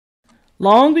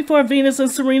Long before Venus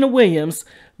and Serena Williams,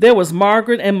 there was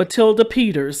Margaret and Matilda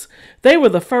Peters. They were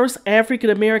the first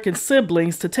African-American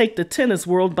siblings to take the tennis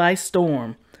world by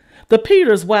storm. The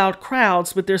Peters wowed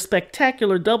crowds with their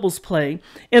spectacular doubles play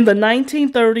in the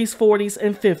 1930s, 40s,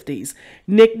 and 50s.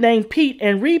 Nicknamed Pete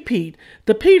and Repeat,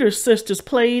 the Peters sisters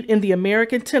played in the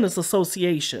American Tennis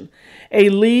Association, a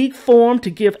league formed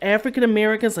to give African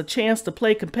Americans a chance to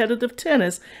play competitive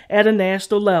tennis at a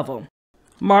national level.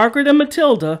 Margaret and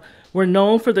Matilda were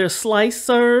known for their slice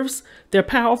serves, their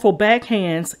powerful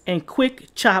backhands, and quick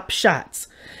chop shots.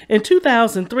 In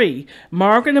 2003,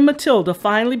 Margaret and Matilda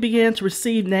finally began to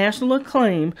receive national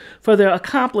acclaim for their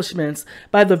accomplishments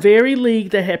by the very league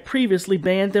that had previously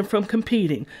banned them from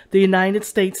competing, the United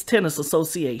States Tennis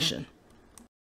Association.